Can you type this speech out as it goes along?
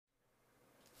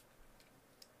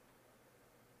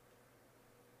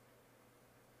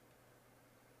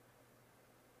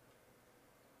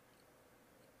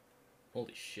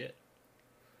Holy shit.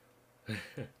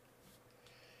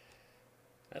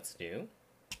 That's new.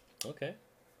 Okay.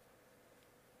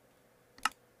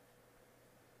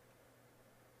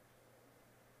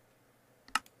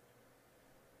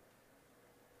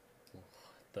 What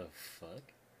the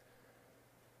fuck?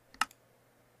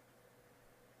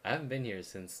 I haven't been here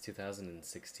since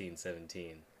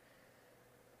 2016-17.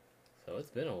 So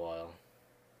it's been a while.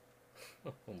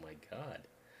 Oh my god.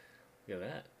 Look at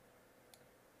that.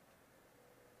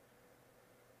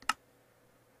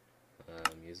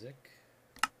 Music.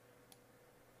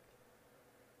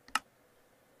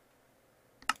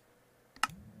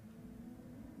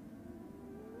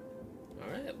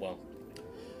 Alright, well.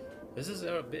 This is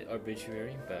a bit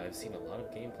arbitrary, but I've seen a lot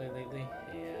of gameplay lately,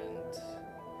 and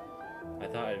I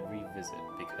thought I'd revisit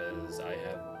because I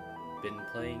have been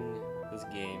playing this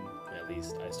game, at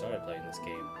least I started playing this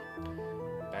game,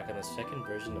 back on the second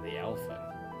version of the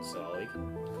alpha, so you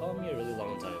can call me a really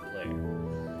long time player.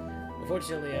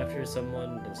 Unfortunately, after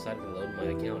someone decided to loan my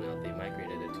account out, they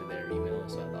migrated it to their email,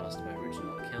 so I lost my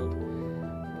original account,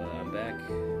 but I'm back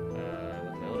with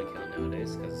my own account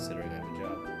nowadays, considering I have a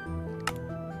job.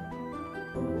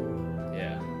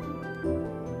 Yeah.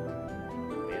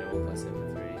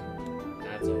 v1.0.4.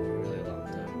 That's over a really long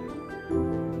time, dude.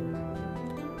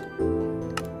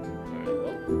 Alright,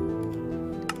 well.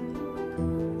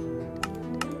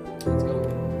 Let's go.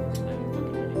 I'm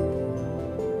fucking ready.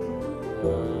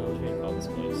 What should we call this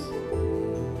place?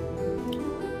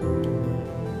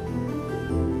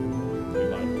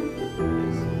 Revival.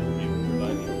 Yes.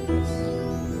 Reviving place.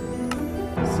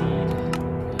 Seed.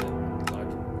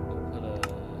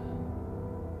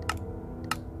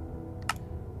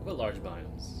 We'll put large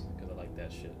biomes, because I like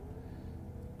that shit.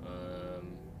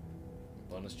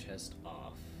 Bonus chest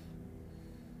off.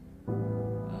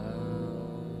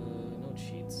 No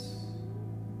cheats.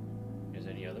 Is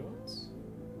there any other ones?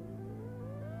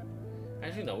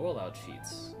 Actually, no, we'll allow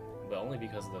cheats, but only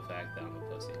because of the fact that I'm a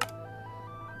pussy.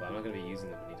 But I'm not going to be using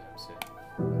them anytime soon.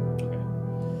 Okay.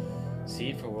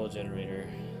 Seed for world generator.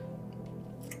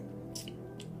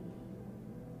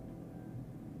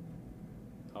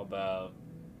 How about...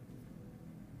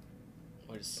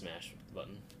 or just smash the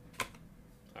button.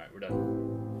 Alright, we're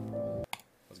done.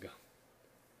 Let's go.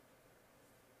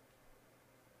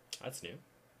 That's new.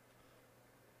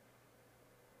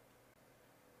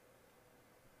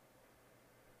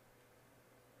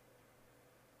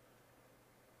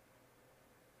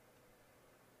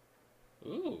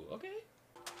 Ooh, okay.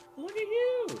 Look at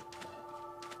you!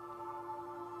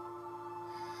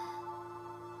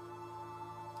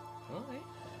 Hi.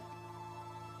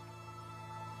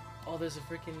 Oh, there's a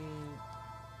freaking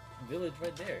village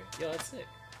right there. Yo, that's sick.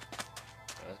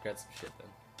 Alright, let's grab some shit then.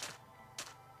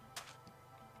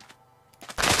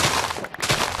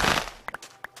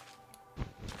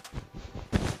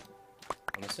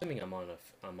 I'm assuming I'm on a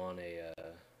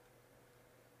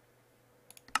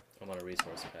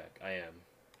resource pack. I am.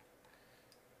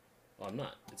 Well, I'm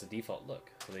not. It's a default look,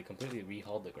 so they completely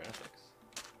rehauled the graphics.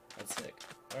 That's sick.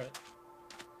 Alright.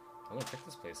 I'm gonna check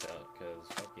this place out, cause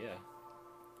fuck yeah.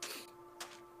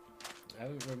 I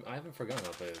haven't forgotten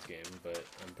how to play this game, but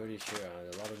I'm pretty sure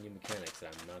a lot of new mechanics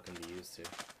that I'm not going to be used to.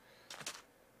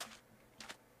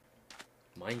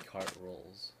 Minecart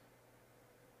rolls.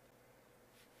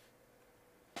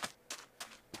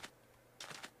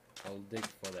 I'll dig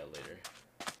for that later.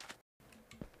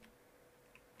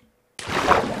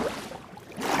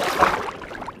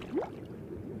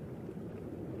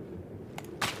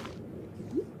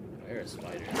 I hear a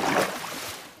spider.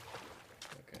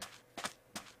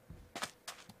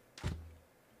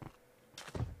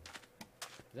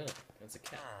 That's a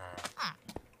cat.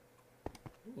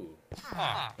 Ooh.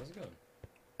 How's it going?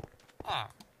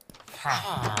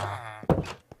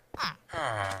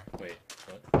 Wait,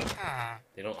 what?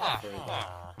 They don't offer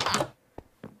that.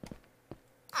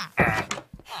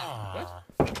 What?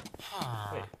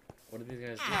 Wait, what did these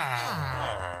guys do?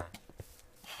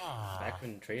 Back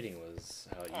when trading was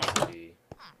how it used to be,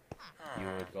 you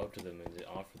would go up to them and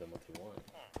offer them what they want.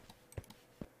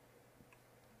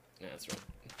 Yeah, that's right.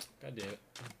 God damn it.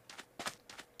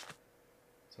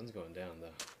 Sun's going down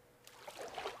though.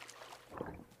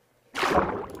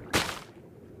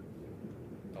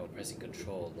 Oh, pressing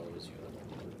control lowers you.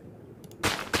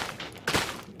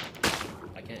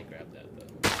 I can't grab that though.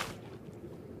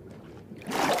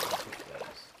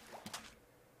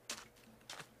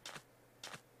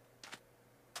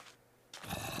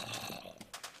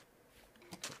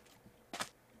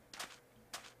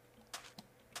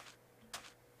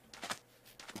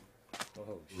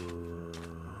 Oh shit.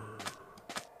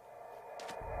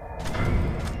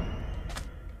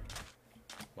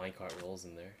 Minecart caught rolls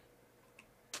in there.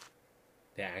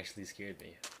 They actually scared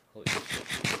me. Holy shit.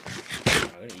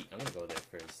 I'm gonna eat. I'm gonna go there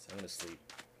first. I'm gonna sleep.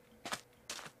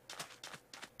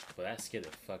 But that scared the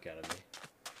fuck out of me.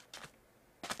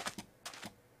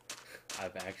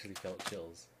 I've actually felt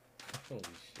chills. Holy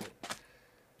shit.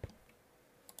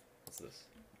 What's this?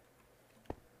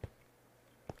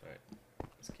 Alright.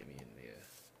 Let's get me in the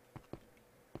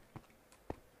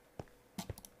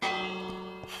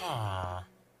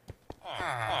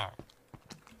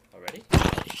already?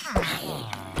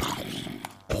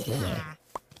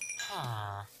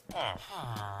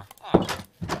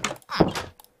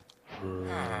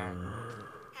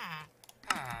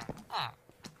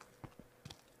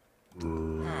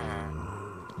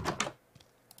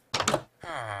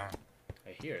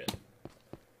 I hear it.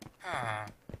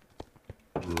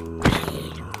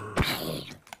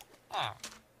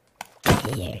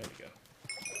 There we go.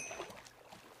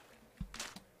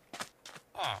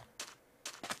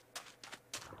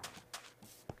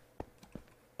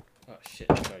 Oh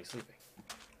shit, he's already sleeping.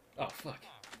 Oh fuck.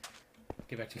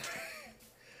 Get back to me.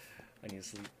 I need to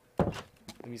sleep.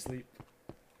 Let me sleep.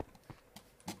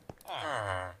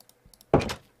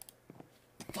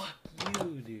 Fuck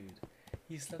you, dude.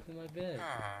 He slept in my bed.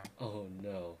 Oh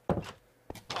no.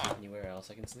 Anywhere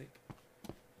else I can sleep?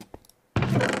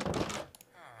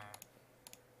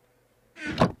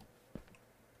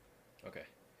 Okay.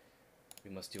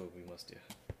 We must do what we must do.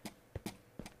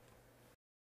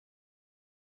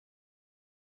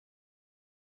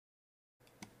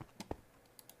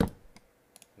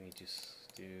 Let me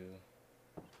just do...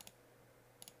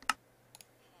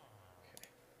 Okay.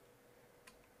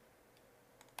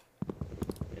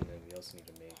 And then we also need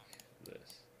to make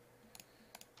this.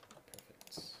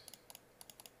 Perfect.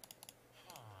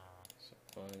 So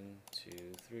 1,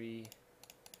 2, 3.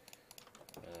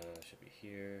 Should be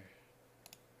here.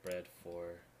 Bread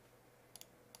 4.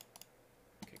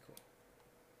 Okay, cool.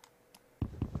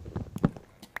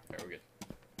 Alright, we're good.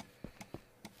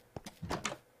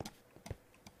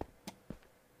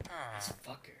 This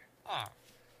fucker.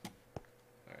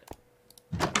 Alright.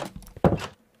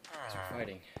 So we're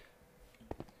fighting.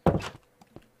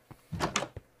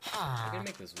 I can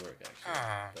make this work actually,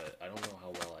 but I don't know how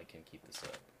well I can keep this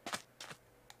up.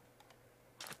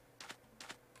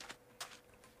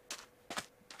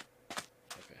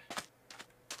 Okay.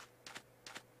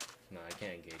 No, I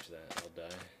can't engage that. I'll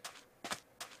die.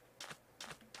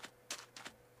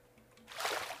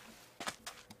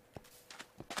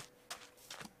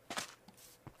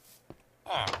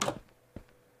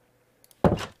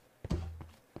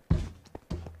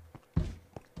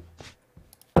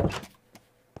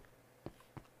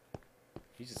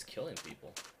 He's just killing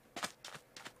people.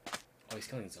 Oh, he's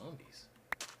killing zombies.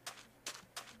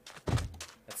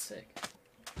 That's sick.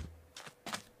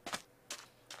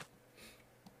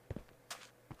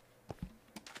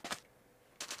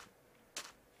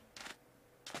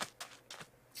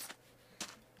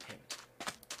 Damn it.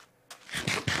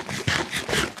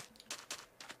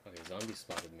 Okay, zombie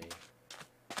spotted me.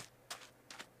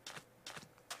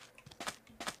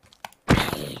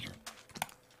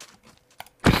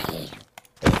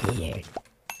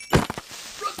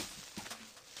 Run!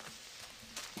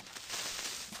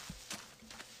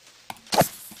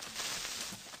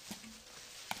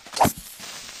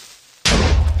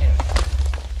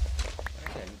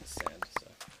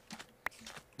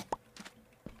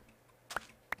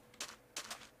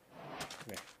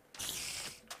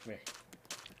 Come here.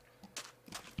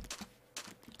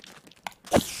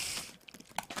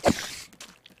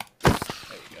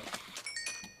 There you go.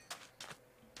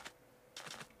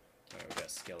 Alright, we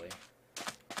got Skelly.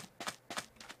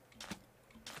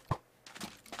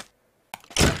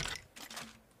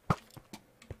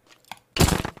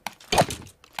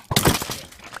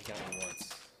 He got me once.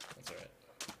 That's alright.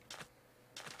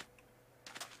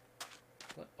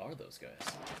 What are those guys?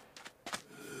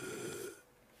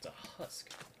 It's a husk.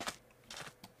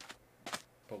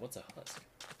 But what's a husk?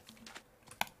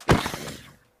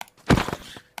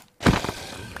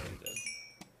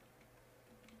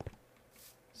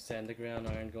 Stand the ground,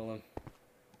 Iron Golem.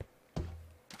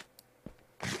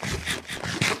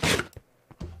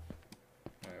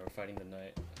 Alright, we're fighting the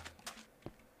knight.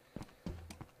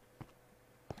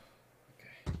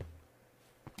 Okay.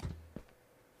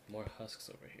 More husks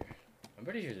over here. I'm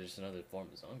pretty sure there's another form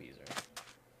of zombies, right?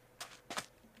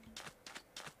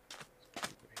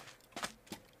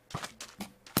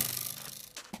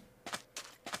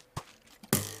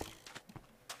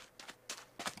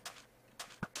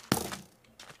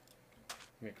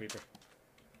 Come here, creeper.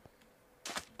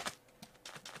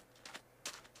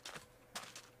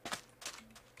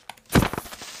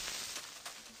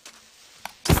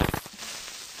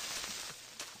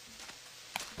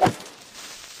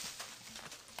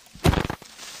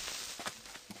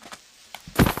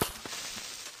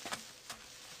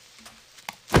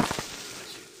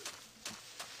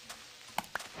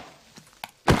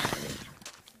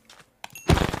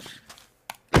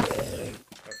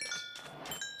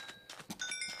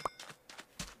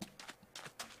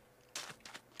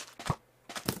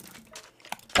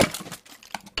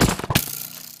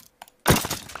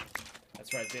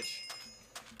 That's right, bitch.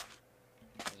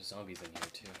 There's zombies in here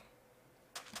too.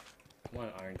 Come on,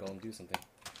 Iron Golem, do something.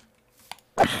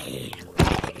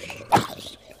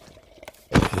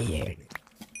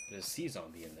 There's a sea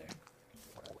zombie in there.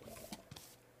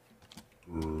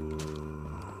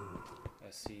 I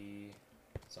see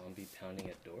zombie pounding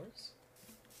at doors.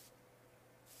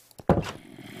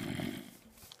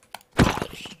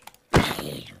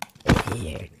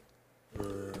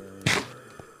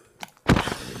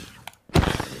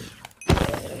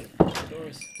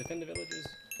 Doors, defend the villagers.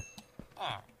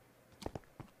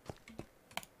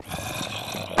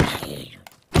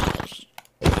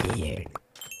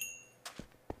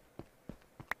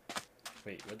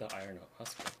 Wait, where'd the iron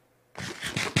husk go?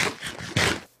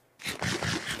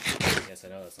 Yes, I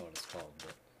know that's not what it's called,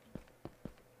 but...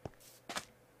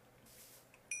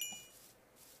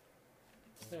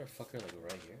 Is there a fucker like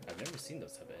right here? I've never seen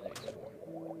those type of enemies before.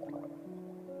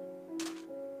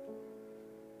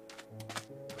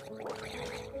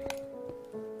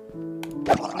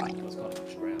 It's called a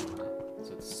drowned.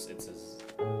 So it's a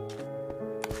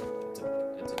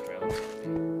drowned zombie.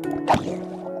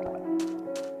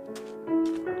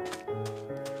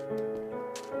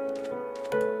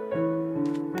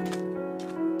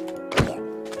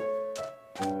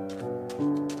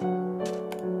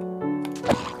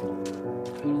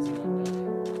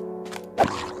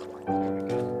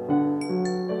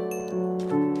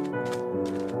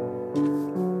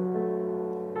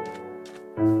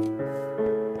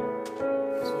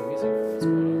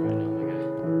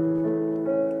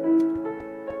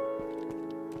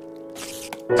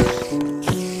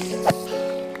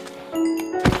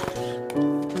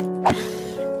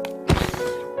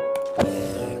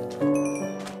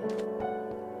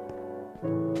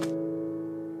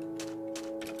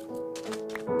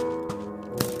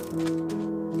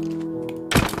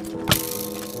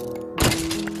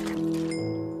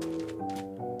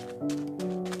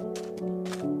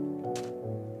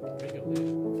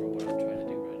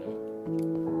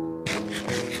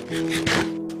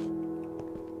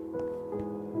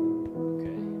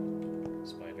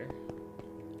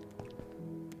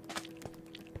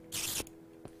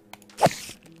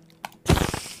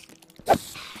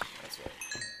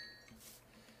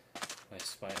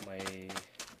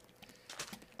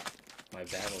 My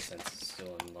battle sense is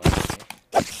still unlocked.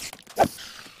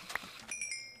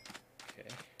 Okay.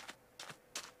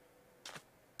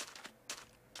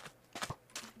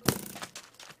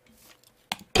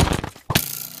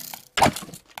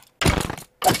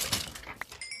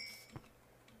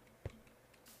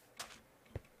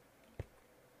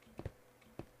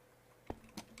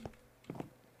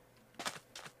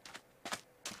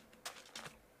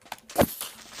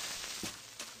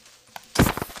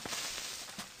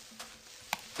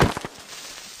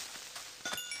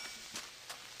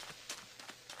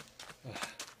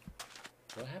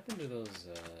 What happened to those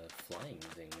flying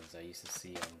things I used to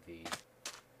see on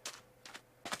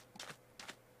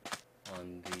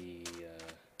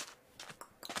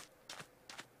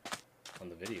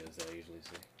the videos that I usually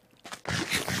see?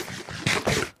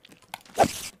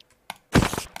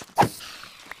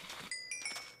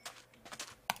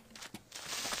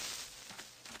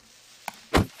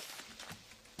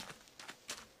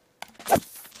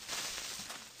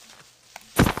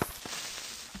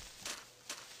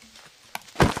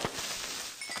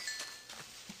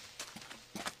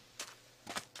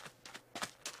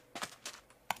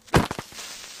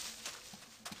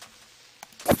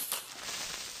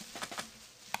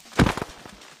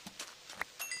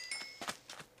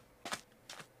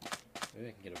 Maybe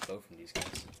I can get a bow from these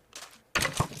guys.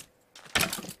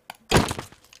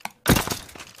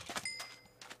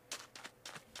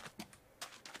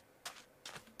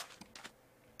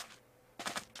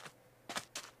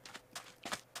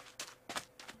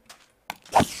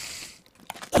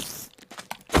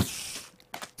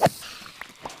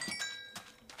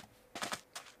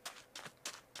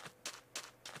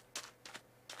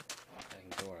 I can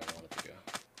go where I want it to go.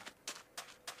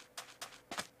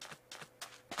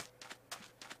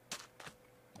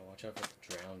 Watch out for the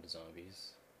drowned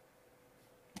zombies.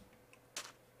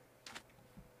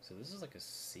 So this is like a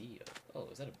sea of... Oh,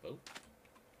 is that a boat?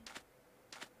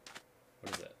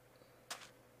 What is that?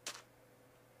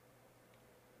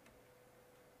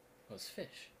 Oh, it's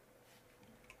fish.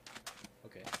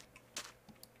 Okay.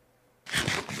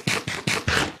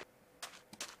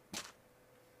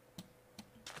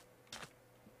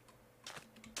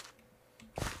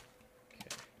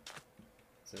 Okay.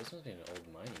 So this must be an old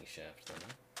mining shaft then,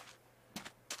 huh?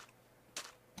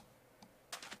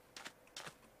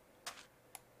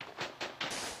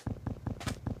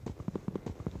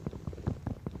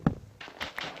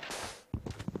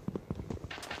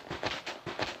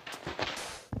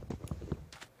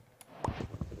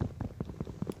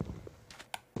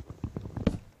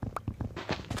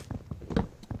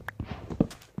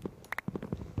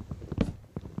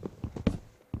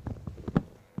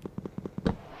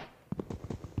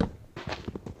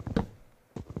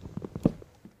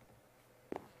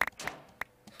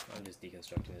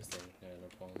 constructing this thing. No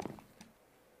problem.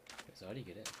 Okay, so how do you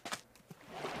get in?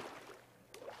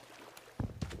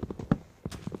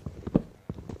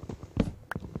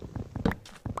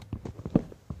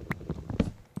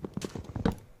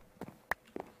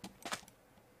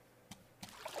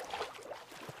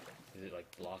 Is it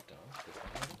like blocked off? Is that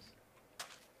how it is?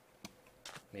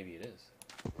 Maybe it is.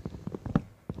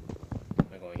 Am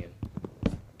I going in?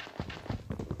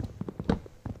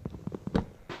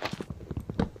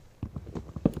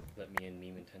 Let me in,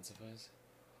 meme intensifies.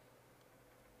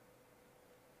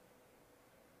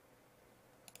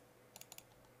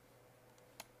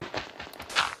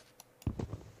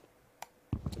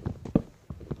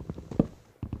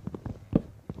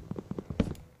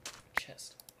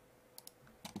 Chest.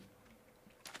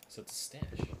 So it's a stash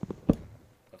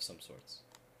of some sorts.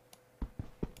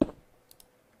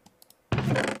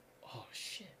 Oh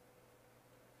shit.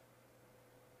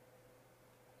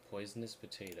 Poisonous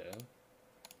potato.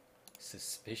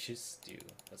 Suspicious stew.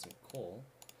 That's some coal.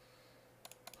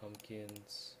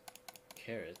 Pumpkins.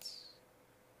 Carrots.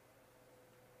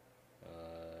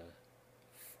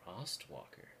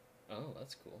 Frostwalker. Oh,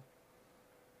 that's cool.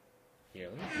 Here,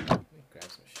 let me grab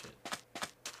some shit.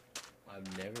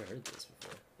 I've never heard this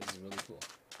before. This is really cool.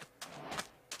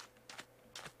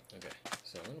 Okay,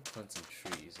 so I'm gonna plant some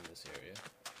trees in this area.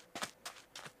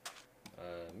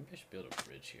 Maybe I should build a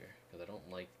bridge here, because I don't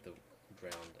like the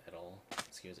ground at all.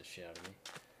 It scares the shit out of me.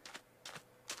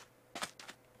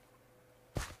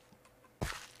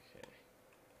 Okay.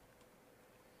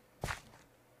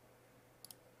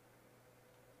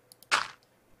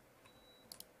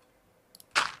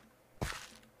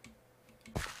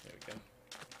 There we go.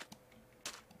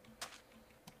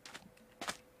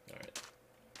 Alright.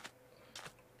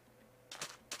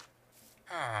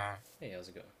 Hey, how's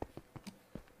it going?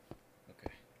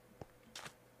 Okay.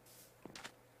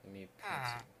 Let me plant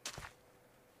some.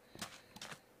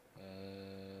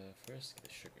 First get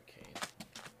the sugar cane.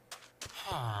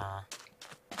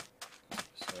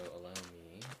 So allow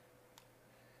me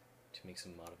to make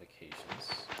some modifications.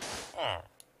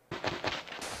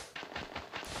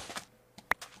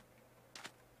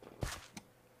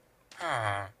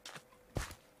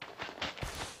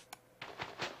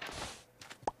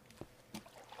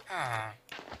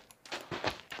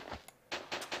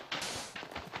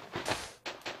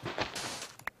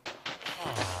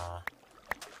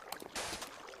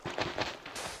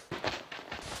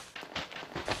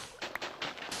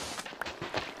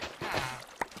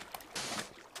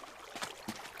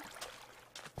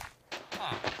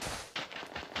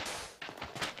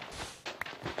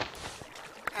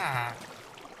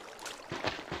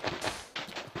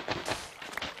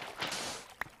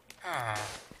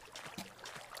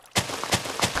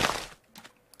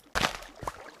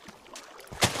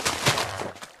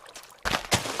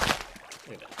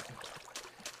 Look at that.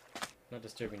 Not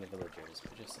disturbing the villagers,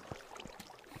 but just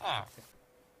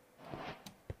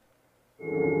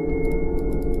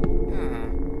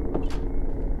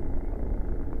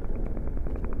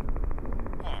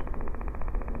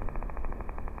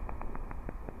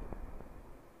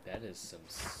that is some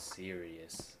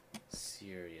serious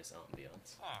ambiance.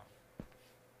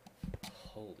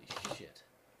 Holy shit.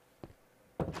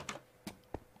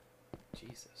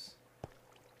 Jesus.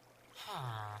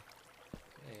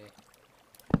 Hey.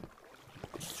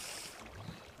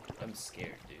 I'm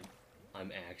scared, dude.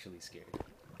 I'm actually scared.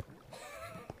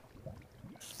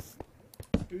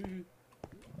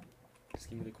 Just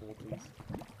give me the coal, please.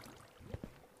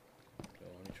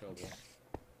 Don't want any trouble.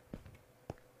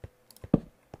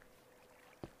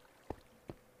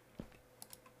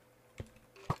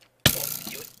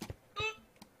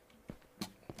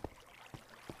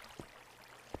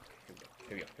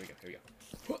 Here we go.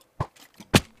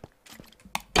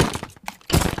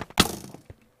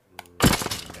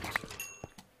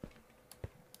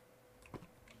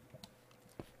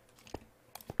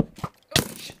 Oh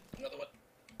shit, another one.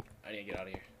 I need to get out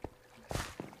of here.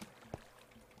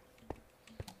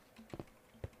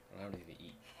 I don't have anything to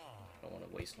eat. I don't want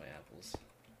to waste my apples.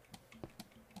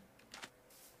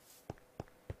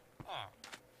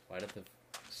 Why did the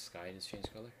sky just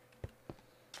change color?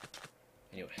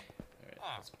 Anyway. Alright,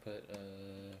 let's put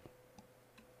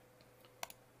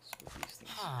these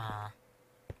things.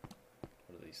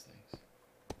 What are these things?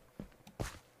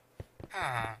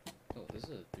 Oh, this is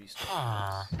a 3-star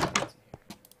house. What's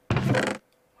in here?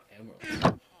 Oh, emeralds.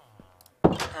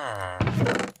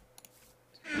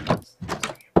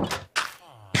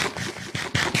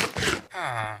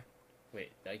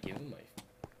 Wait, did I give him my...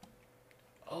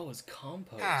 Oh, it's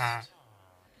compost.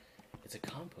 It's a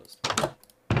compost bin.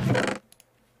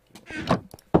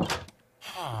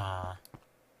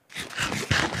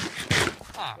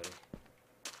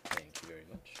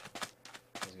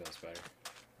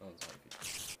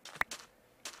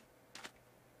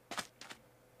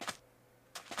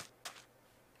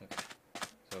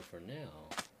 So for now,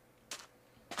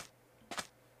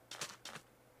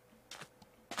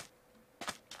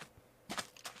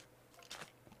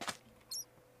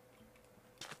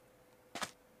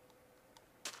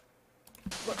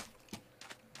 what?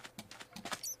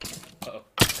 Uh-oh.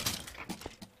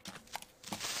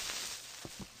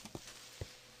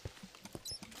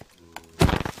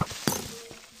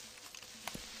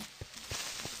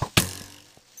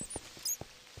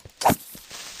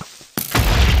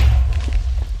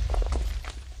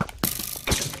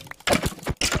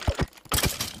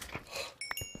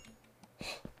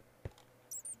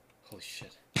 Holy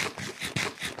shit.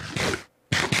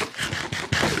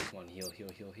 Come on, heal, heal,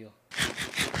 heal, heal.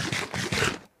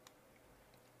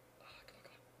 Ah, come on,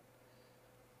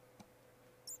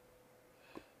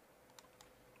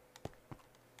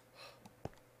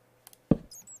 God.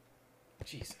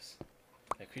 Jesus.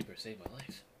 That creeper saved my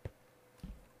life.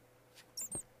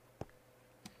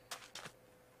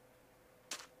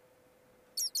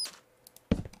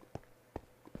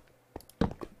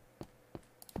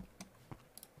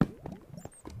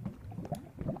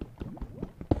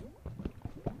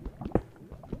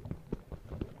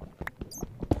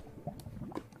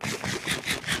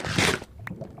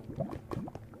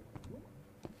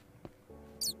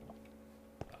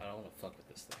 I don't want to fuck with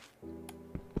this thing.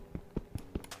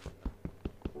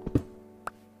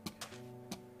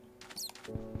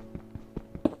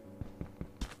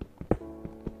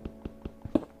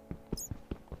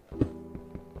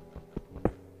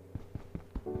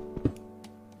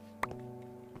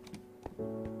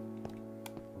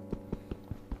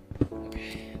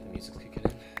 Okay, the music's kicking in. I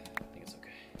think it's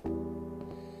okay.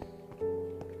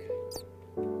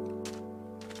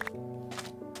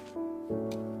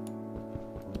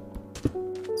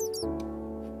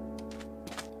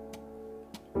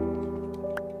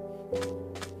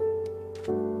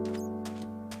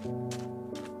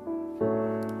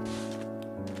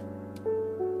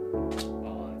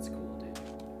 Oh, that's cool, dude.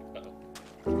 Uh-oh.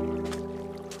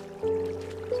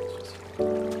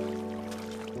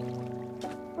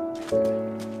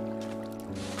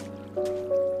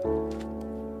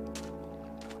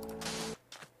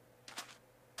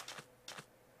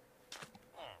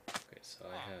 Okay, so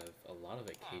I have a lot of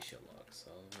acacia logs,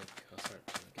 so I'll start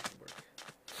to get to work.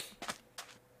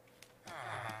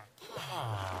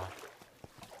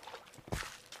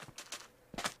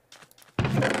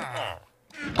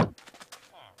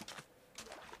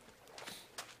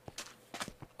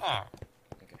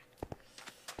 Okay,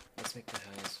 let's make the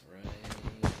house right here.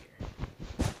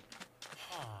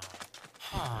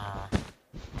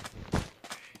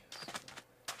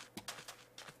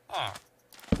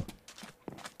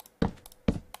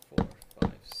 Four,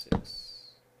 five,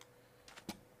 six.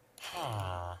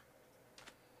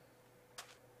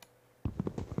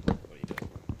 What are you doing?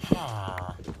 So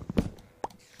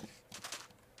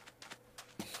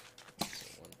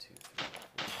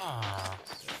 1, 2, 3, 4,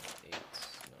 5, 6, 7, 8,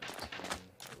 9,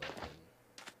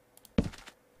 10,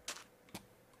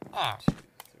 11. 2, 3.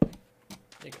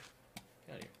 There you go. Get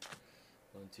out of here.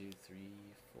 1, 2, 3,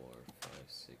 4, 5,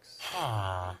 6, 7, 8,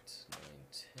 9,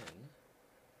 10,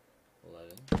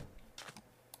 11.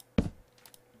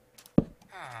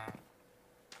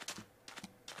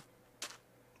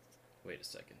 Wait a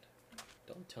second.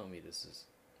 Don't tell me this is...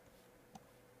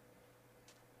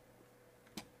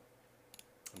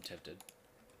 I'm tempted.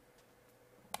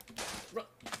 Run!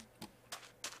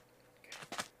 Okay.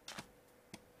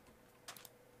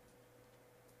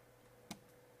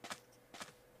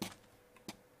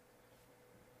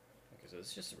 Okay, so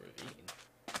it's just a ravine.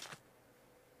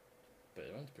 But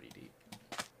it runs pretty deep.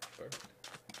 Perfect.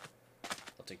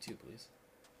 I'll take 2, please.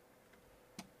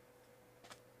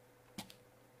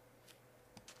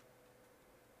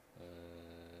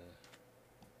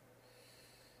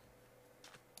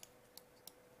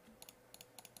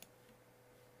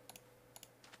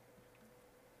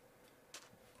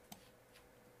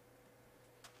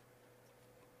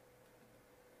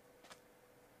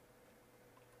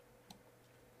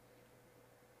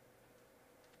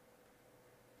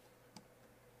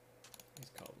 It's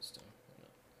cobblestone. Why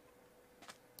not?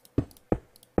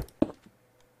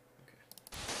 Okay.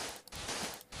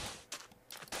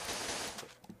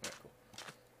 Alright, cool.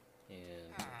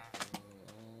 And all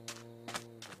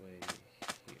the way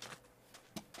here.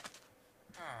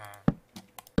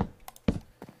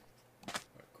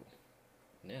 Alright, cool.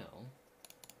 Now,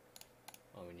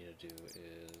 all we need to do is...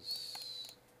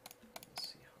 let's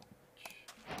see how much...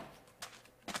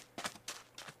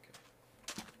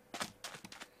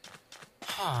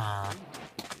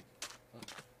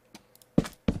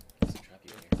 Let's trap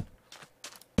you in here.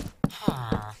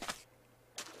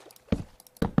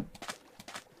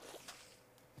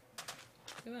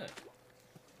 at that.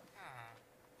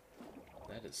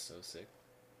 That is so sick.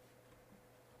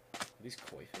 Are these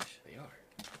koi fish? They are.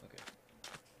 Okay.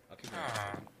 I'll keep an eye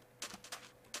on them.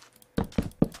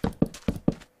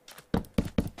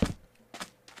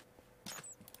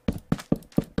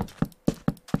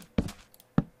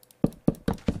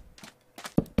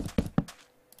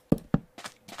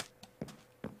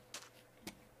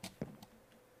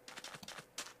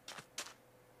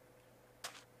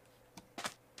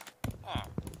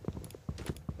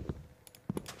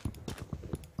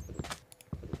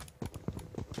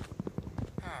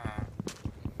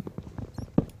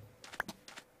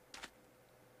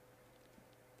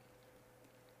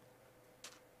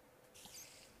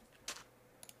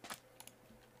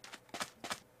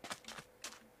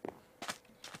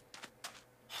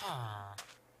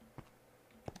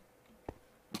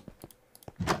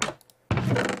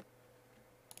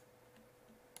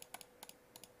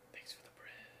 Thanks for the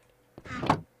bread.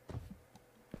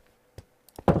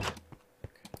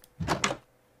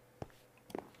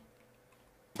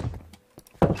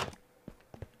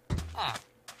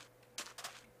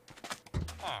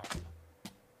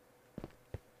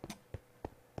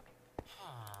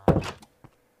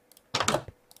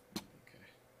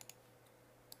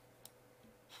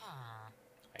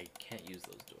 I can't use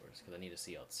those doors because I need to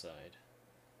see outside.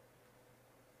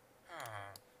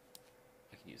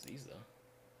 I can use these though.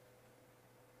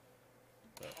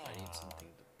 But I need something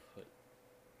to put.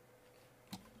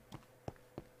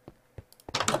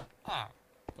 Huh.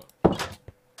 I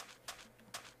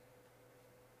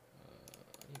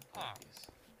need to put these.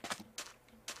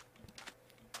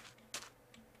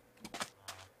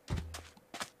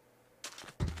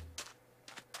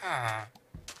 I'm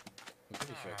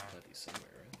pretty sure I can plant these somewhere,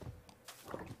 right?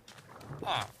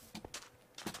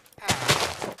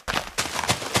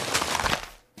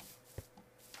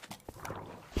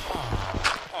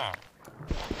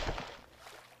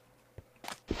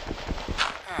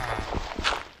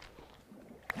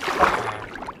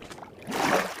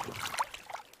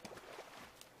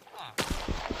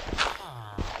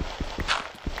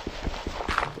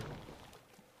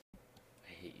 I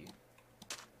hate you.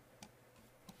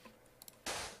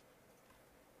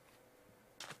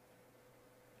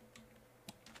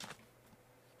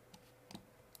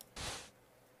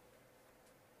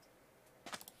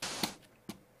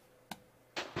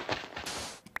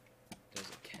 There's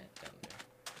a cat down there.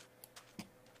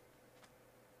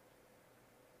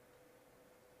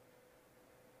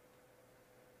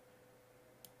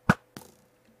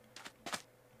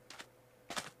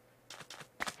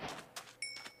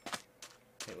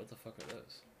 Hey, what the fuck are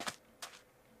those?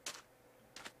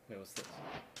 Wait, what's this? I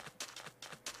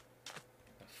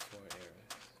have 4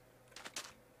 arrows.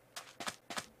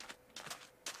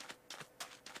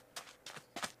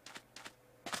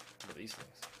 What are these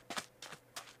things?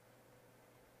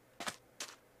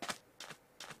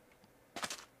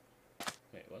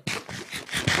 Wait, what?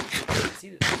 I see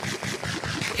this.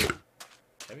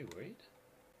 Should I be worried?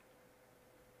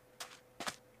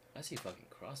 I see fucking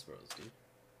crossbows, dude.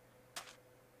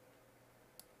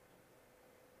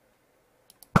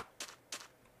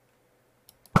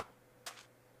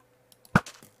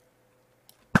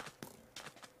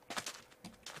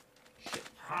 Shit.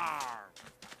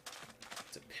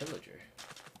 It's a pillager.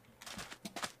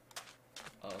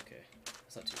 Oh, okay.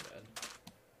 That's not too bad.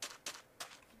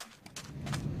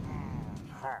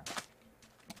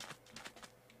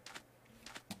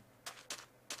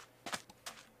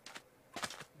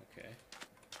 Okay.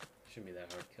 Shouldn't be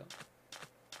that hard to kill.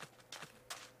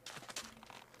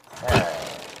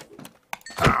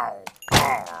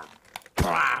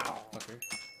 Fucker.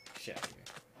 Shit out of here.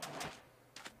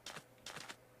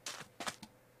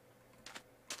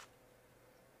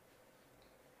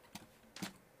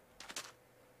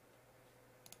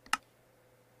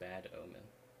 Bad omen.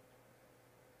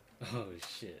 Oh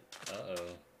shit.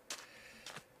 Uh-oh.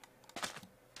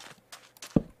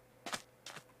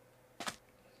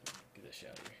 Get this shit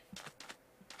out of here.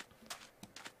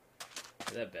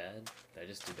 Is that bad? Did I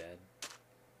just do bad?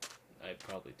 I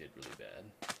probably did really bad.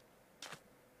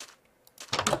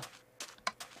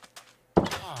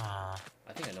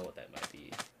 I think I know what that might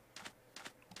be.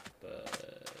 But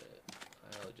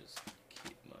I'll just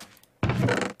keep my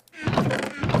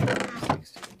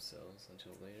sticks to themselves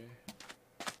until later.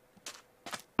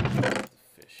 The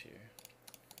fish here.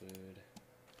 Food.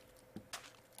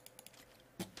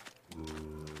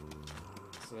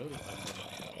 Slowly cleansing my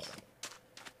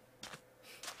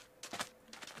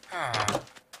house.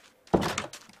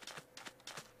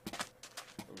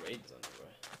 Raiden's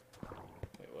underwear.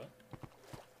 Wait, what?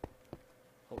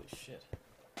 Holy shit.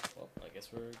 Well, I guess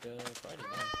we're fighting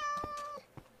now.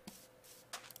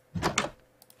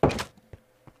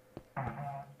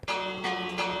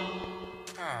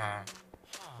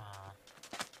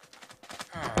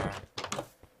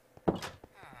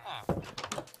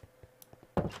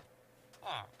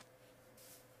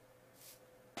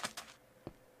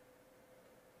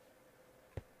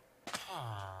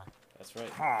 That's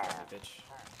right, you bitch.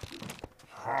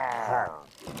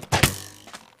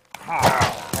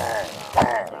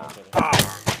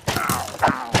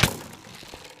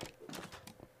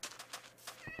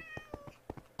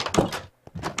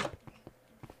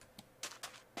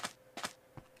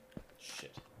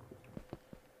 Shit.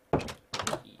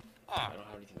 Eat. I don't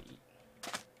have anything to eat.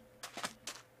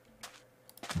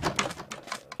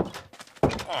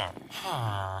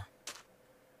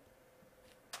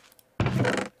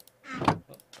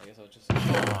 Well, I guess I'll just. I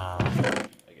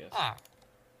guess.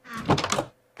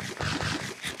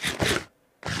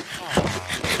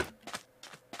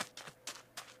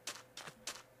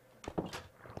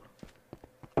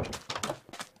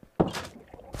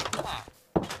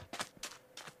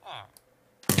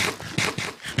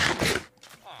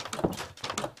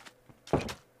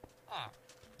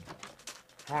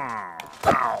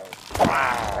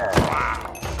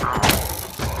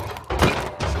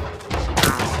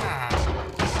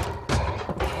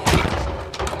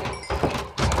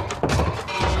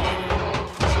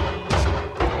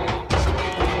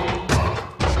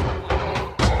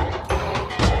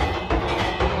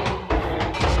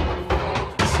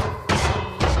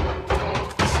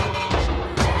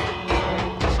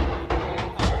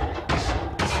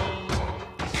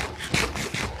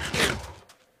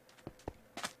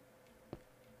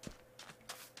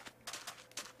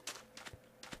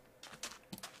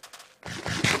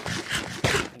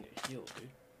 Heal, dude.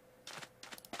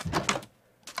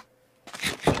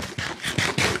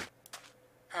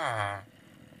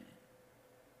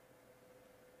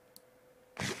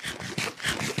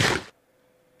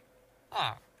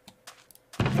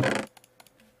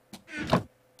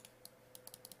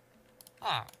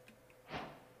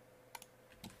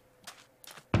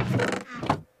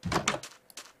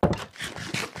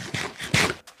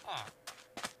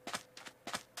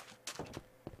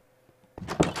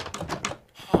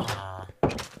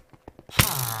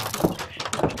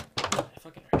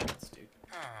 Fucking hurts, dude.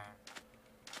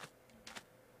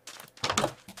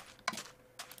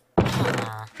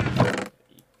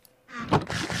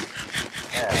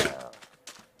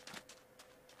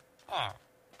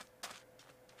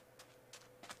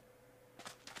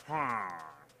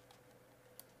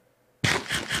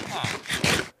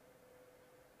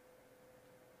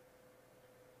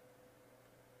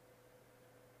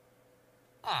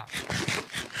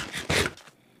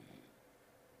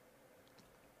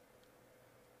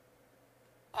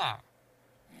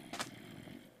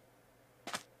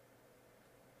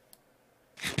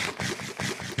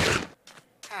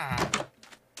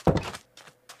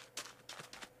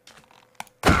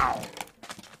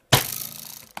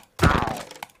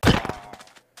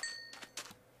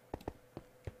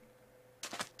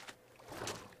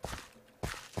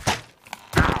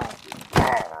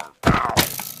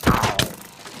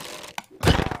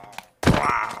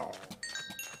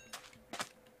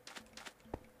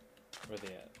 Where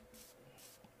they at?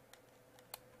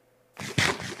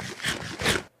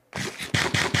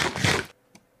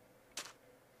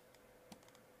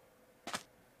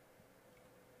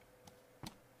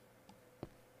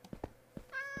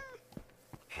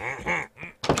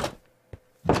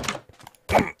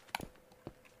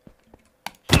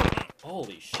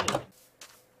 Holy shit.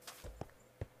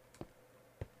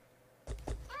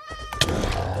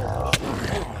 Oh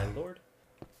my lord.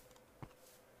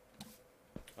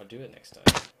 I'll do it next time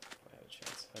if I have a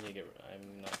chance. I need to get.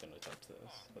 I'm not gonna attempt to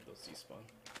let those despawn.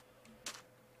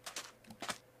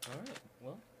 Alright,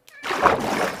 well.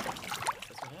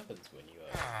 That's what happens when you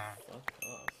fuck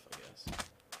off, I guess.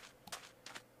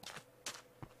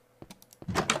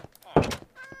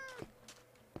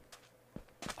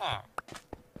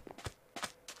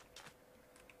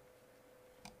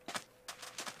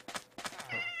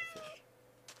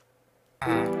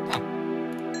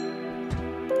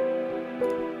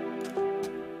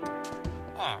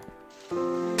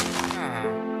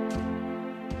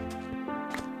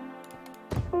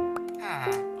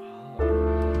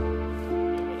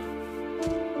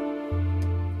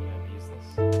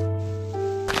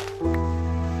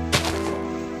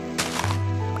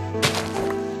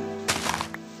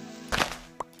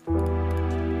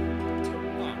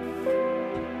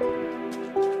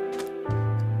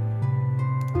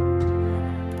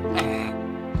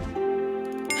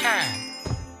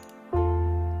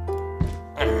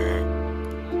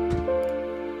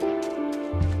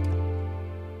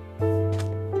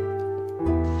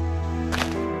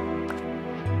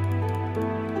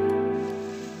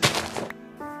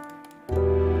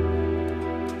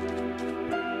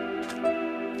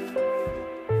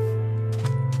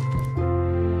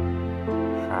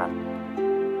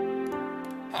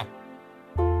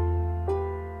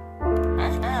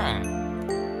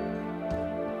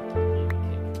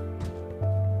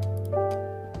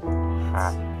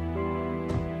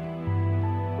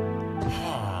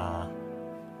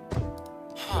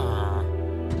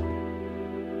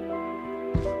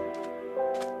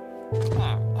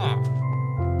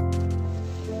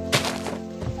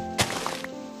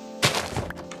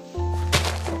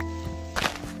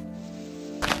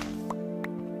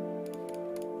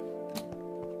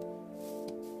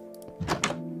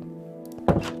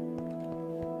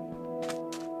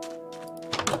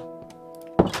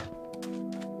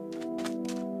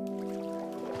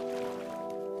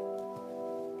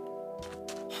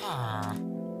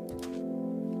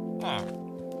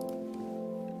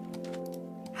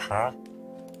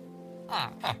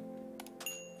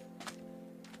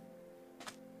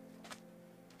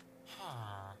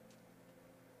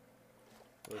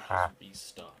 We'll just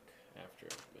restock after a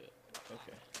bit.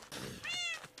 Okay.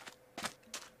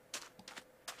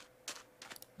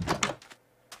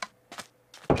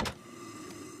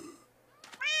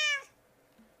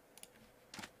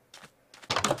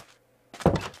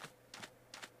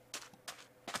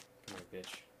 Come here,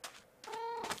 bitch.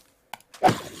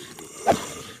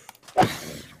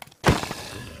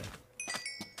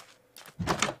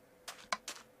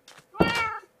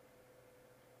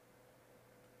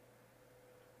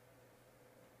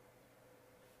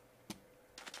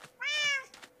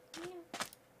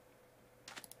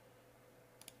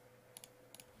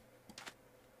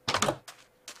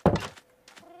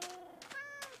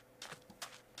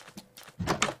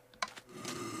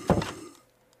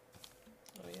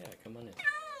 Oh yeah, come on in.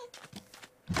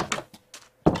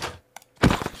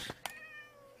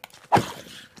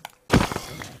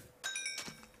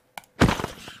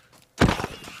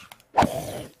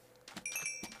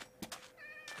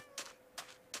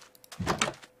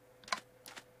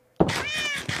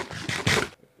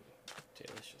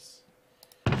 Delicious.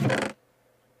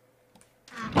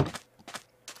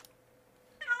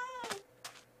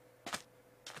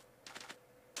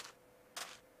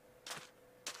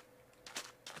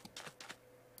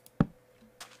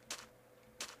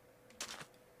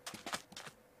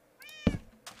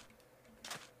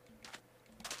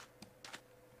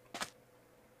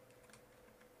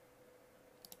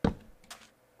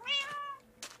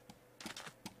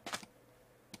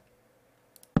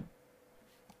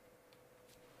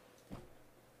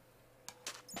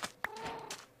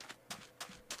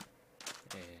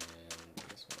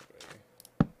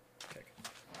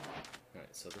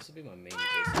 So this will be my main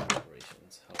base of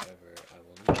operations. However, I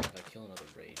will need, if I kill another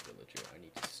raid villager, I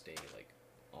need to stay like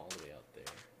all the way out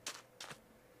there.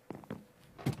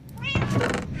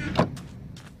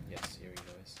 Yes, eerie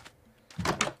noise.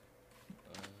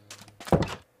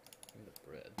 Give me the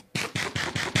bread.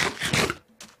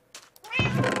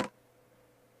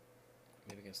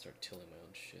 Maybe I can start tilling my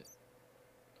own shit.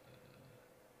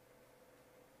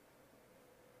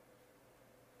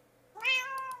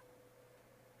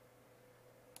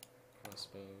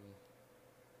 Crossbow,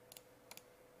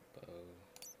 bow.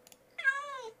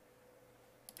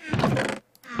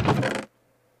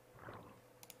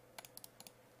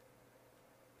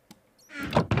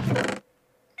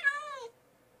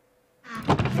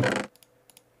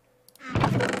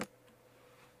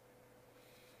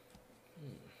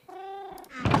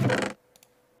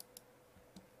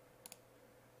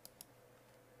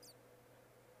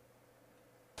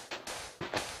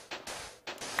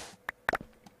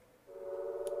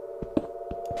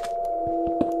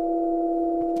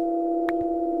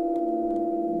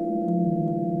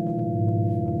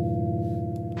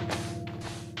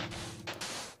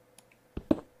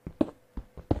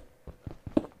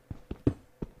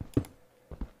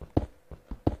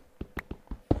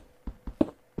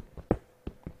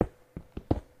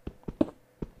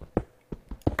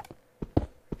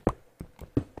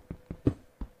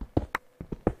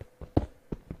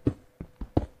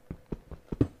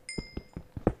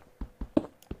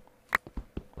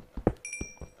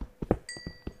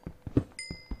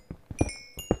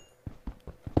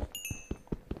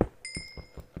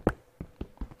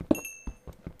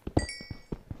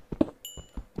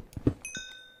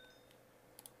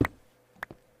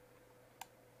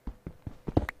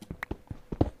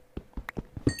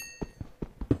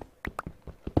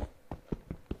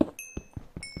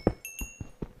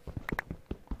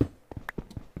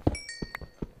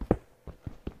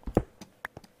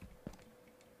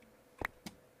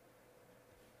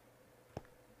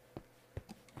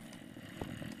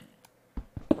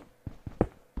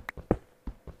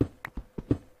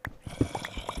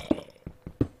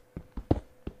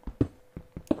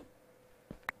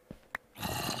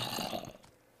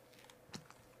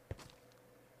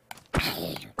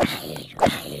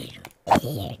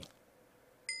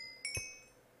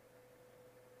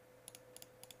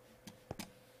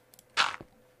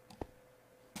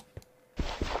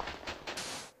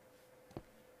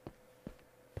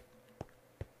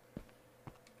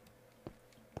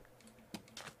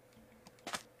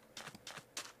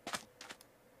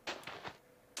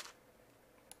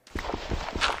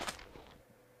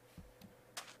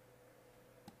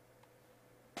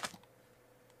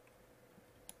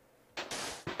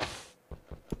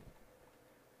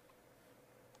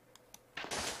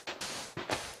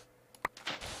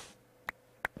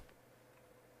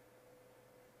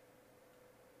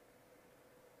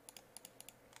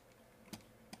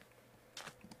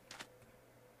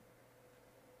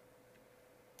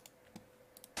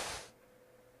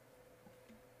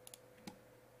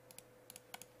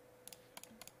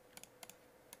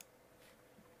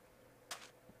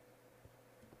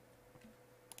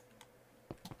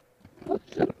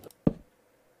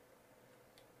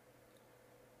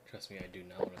 trust me, I do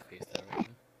not want to face that right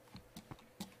now.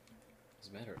 As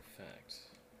a matter of fact,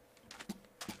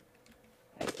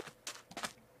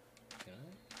 can I?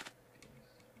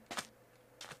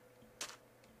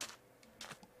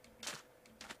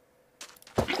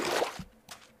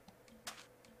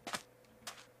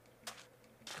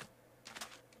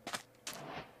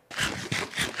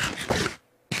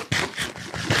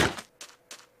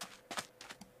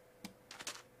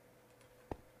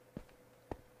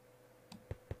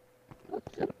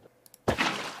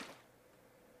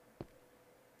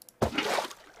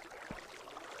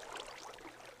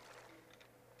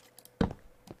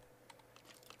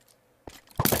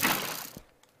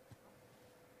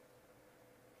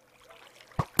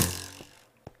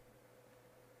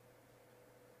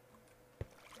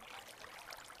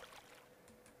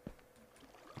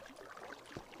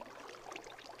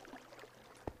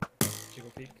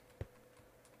 Jiggle peek.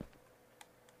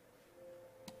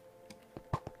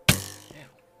 Ow.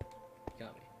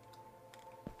 Got me.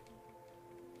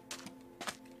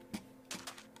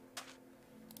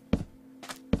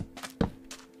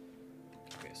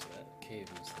 Okay, so that cave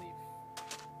must lead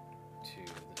to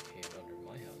the cave under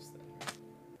my house then, right?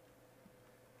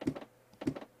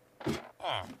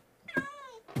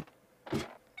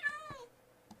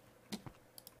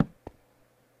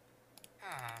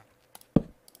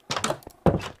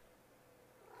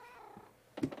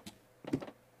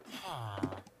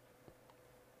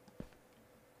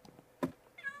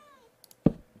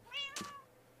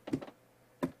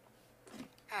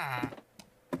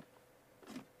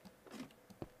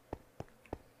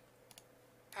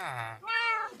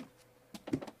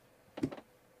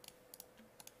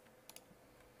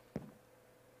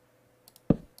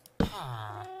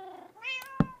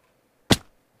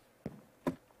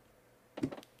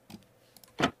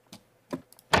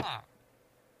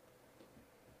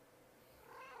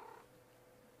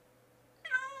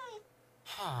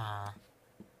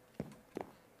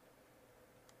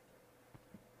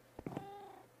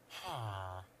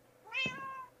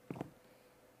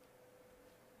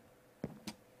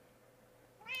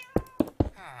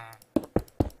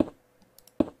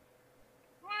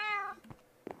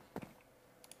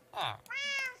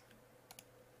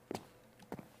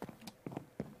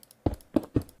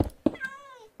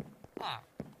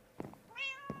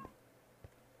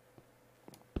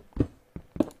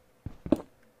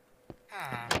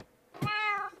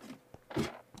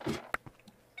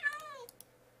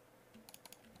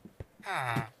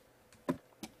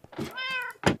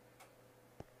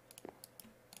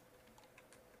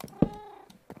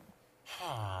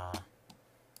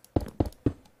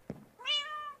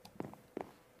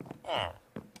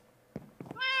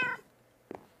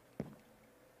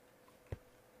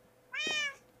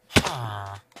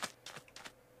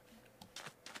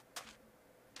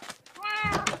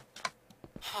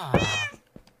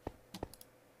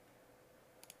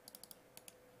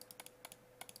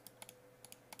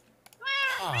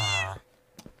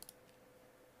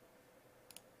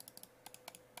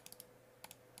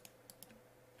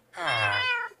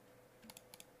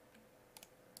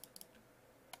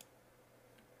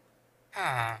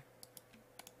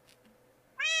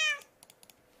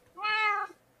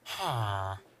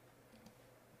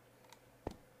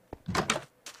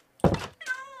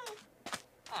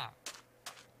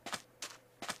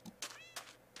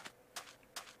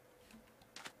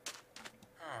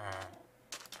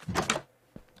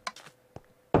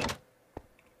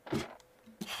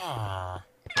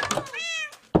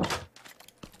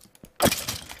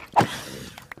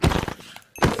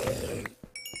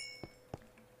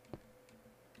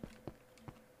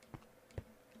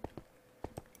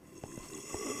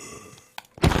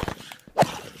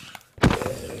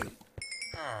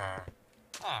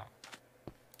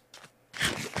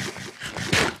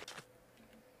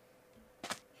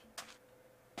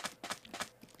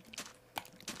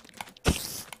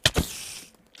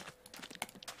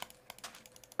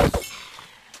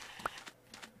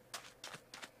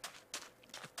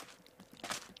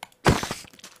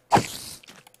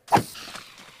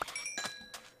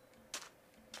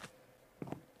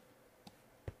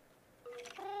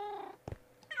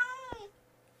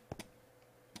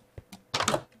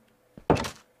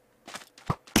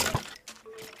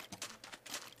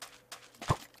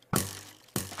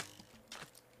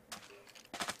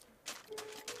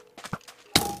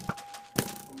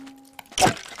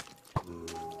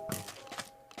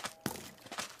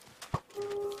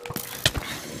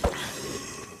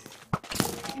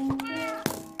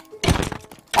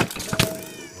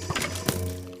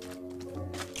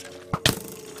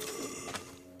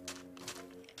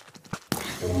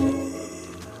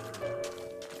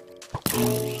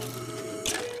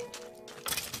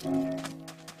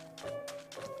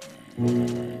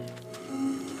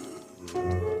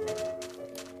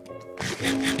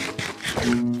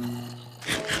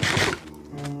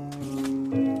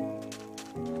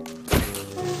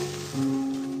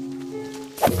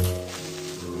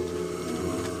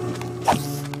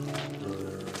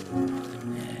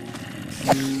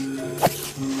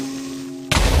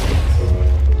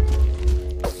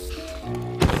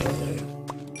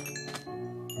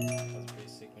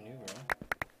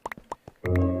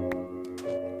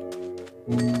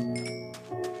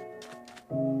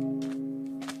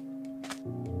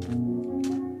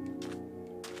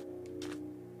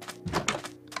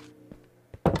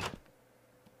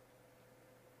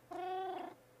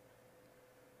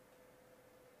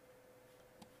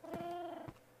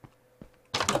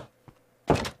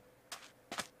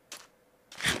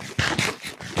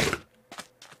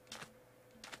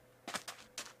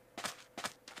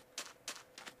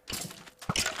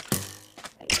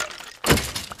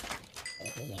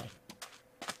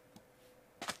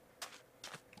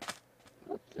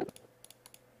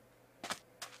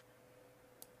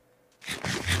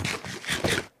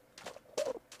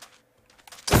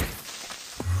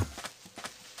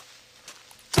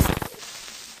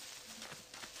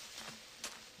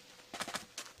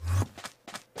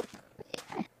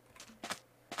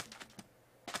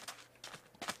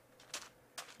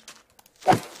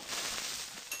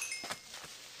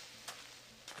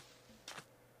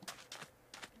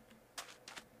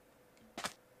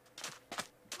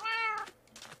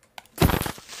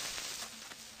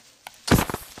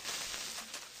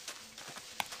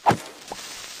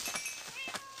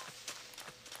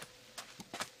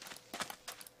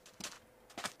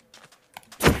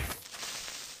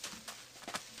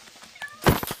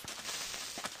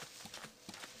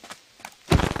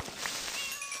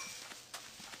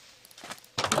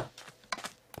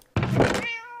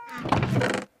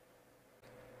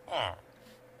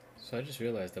 So I just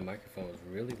realized the microphone was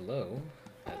really low.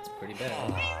 That's pretty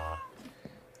bad.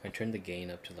 I turned the gain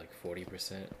up to like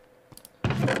 40%.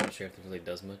 I'm not sure if it really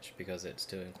does much because it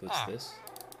still includes this.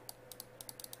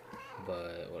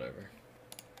 But whatever.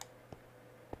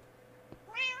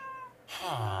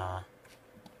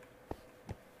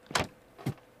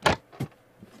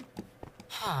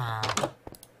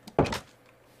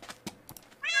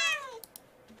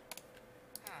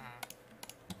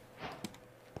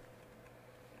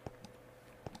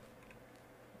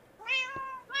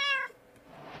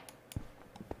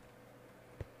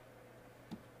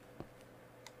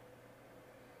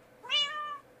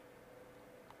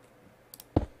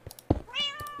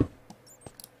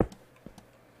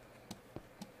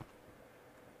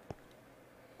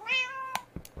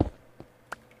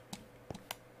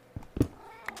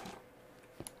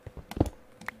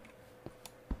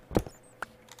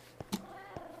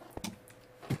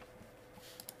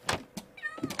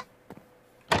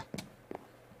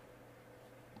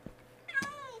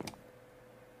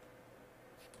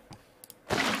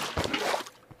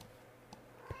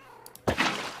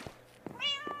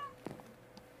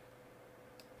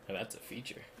 Now that's a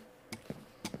feature.